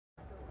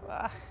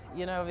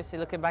You know, obviously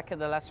looking back at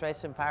the last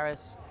race in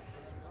Paris,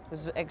 it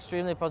was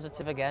extremely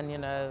positive again. You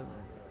know,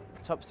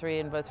 top three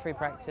in both free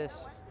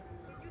practice,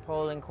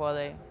 pole in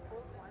quali.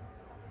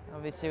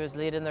 Obviously was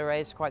leading the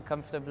race quite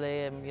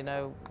comfortably and, you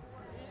know,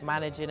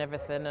 managing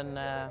everything. And,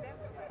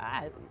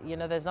 you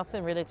know, there's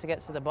nothing really to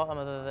get to the bottom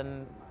other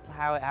than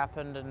how it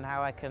happened and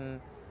how I can,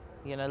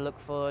 you know, look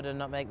forward and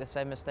not make the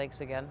same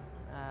mistakes again.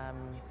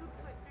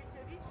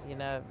 You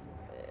know,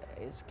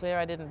 it's clear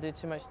I didn't do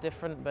too much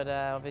different, but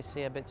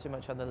obviously a bit too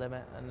much on the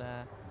limit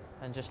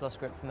and just lost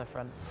grip from the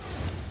front.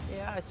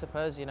 Yeah, I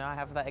suppose, you know, I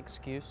have that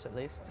excuse at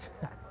least.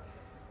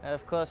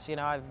 Of course, you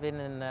know, I've been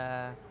in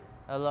a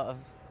lot of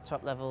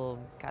top level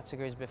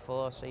categories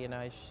before, so, you know,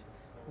 I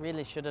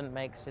really shouldn't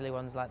make silly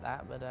ones like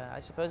that, but I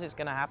suppose it's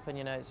going to happen.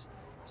 You know, it's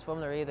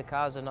Formula E, the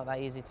cars are not that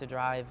easy to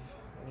drive.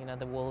 You know,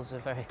 the walls are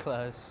very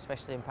close,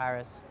 especially in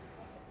Paris.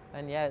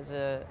 And yeah, it's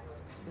a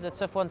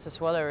tough one to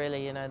swallow,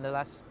 really. You know, in the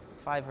last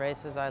 5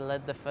 races, I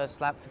led the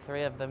first lap for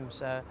 3 of them,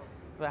 so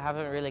but I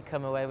haven't really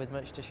come away with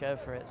much to show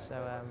for it.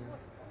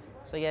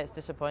 So yeah, it's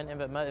disappointing,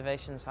 but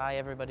motivation's high.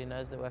 Everybody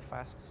knows that we're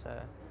fast,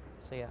 so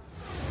yeah.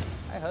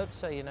 I hope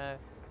so. You know,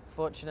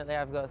 fortunately,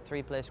 I've got a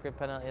 3-place grid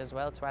penalty as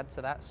well to add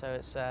to that, so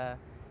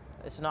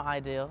it's not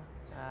ideal.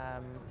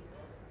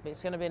 But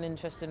it's going to be an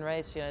interesting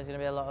race. You know, there's going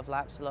to be a lot of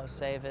laps, a lot of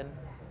saving.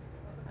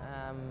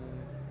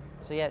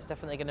 So yeah, it's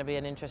definitely going to be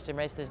an interesting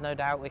race. There's no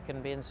doubt we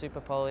can be in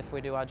Super Pole if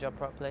we do our job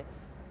properly.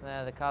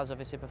 The car's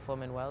obviously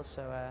performing well,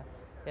 so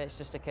yeah, it's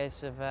just a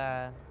case of,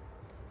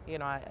 you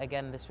know,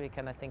 again this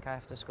weekend I think I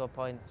have to score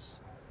points.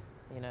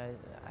 You know,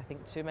 I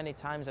think too many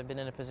times I've been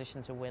in a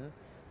position to win,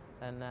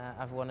 and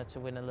I've wanted to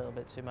win a little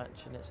bit too much,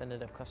 and it's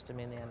ended up costing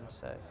me in the end.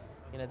 So,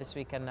 you know, this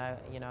weekend now,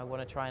 you know, I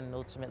want to try and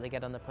ultimately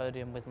get on the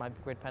podium with my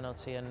grid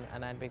penalty,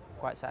 and I'd be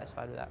quite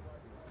satisfied with that.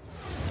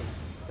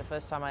 The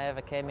first time I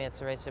ever came here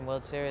to race in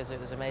World Series, it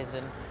was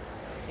amazing.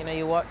 You know,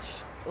 you watch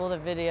all the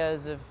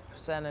videos of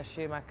Senna,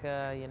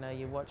 Schumacher, you know,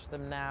 you watch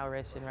them now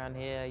racing around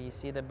here, you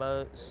see the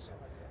boats,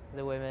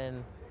 the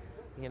women,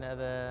 you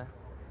know,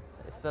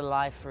 it's the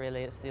life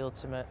really, it's the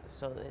ultimate,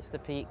 so it's the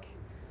peak.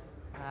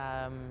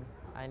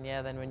 And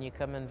yeah, then when you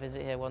come and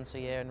visit here once a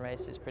year and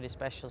race, it's pretty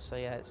special. So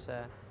yeah, it's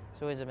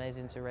always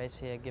amazing to race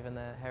here given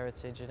the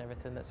heritage and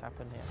everything that's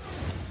happened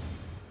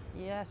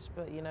here. Yes,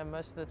 but you know,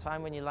 most of the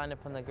time when you line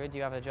up on the grid,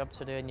 you have a job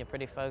to do and you're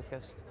pretty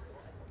focused.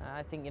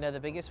 I think, you know, the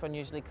biggest one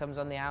usually comes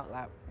on the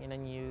outlap, you know,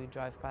 and you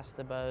drive past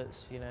the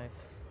boats, you know,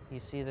 you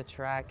see the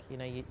track, you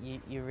know,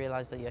 you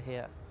realize that you're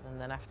here. And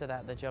then after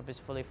that, the job is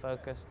fully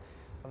focused.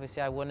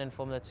 Obviously, I won in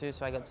Formula 2,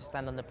 so I got to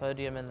stand on the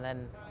podium, and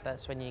then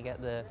that's when you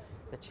get the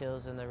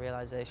chills and the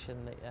realization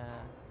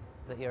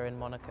that you're in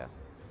Monaco.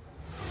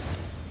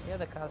 Yeah,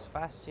 the car's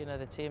fast, you know,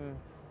 the team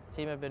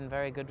have been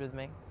very good with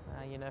me.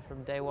 You know,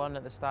 from day one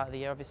at the start of the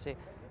year, obviously,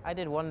 I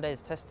did 1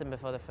 day's testing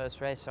before the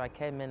first race, so I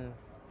came in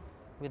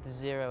with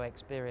 0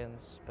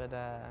 experience, but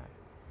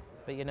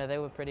you know, they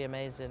were pretty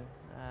amazing.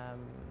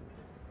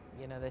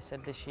 You know, they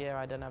said this year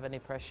I don't have any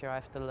pressure, I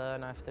have to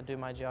learn, I have to do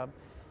my job.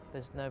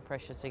 There's no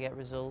pressure to get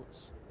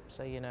results,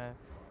 so you know,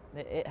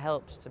 it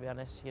helps, to be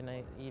honest. You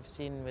know, you've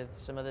seen with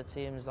some other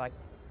teams, like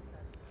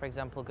for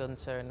example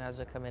Gunter and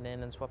Nazar coming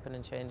in and swapping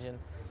and changing.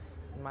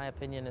 In my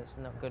opinion, it's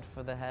not good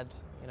for the head,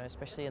 you know,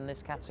 especially in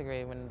this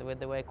category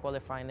with the way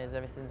qualifying is,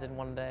 everything's in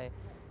 1 day.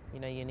 You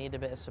know, you need a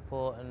bit of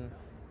support, and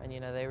you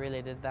know, they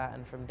really did that,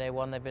 and from day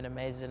one they've been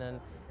amazing,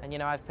 and you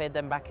know, I've paid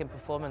them back in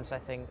performance, I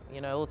think.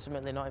 You know,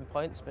 ultimately not in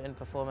points, but in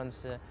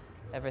performance,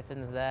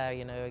 everything's there,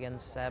 you know,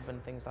 against Seb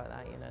and things like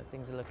that. You know,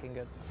 things are looking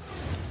good.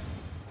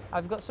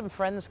 I've got some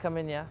friends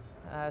coming, yeah.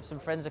 Some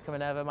friends are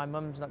coming over. My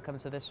mum's not come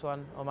to this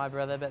one, or my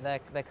brother, but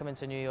they're coming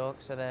to New York,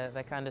 so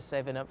they're kind of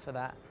saving up for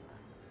that.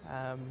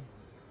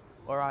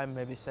 Or I'm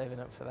maybe saving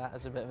up for that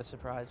as a bit of a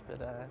surprise,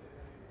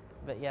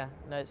 but yeah,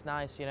 no, it's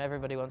nice. You know,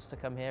 everybody wants to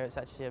come here. It's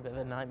actually a bit of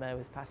a nightmare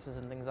with passes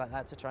and things like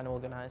that to try and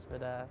organise,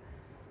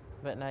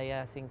 but no,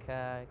 yeah, I think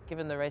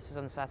given the races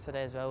on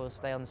Saturday as well, we'll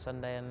stay on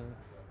Sunday and,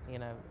 you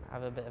know,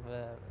 have a bit of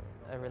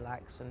a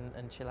relax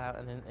and chill out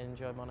and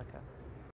enjoy Monaco.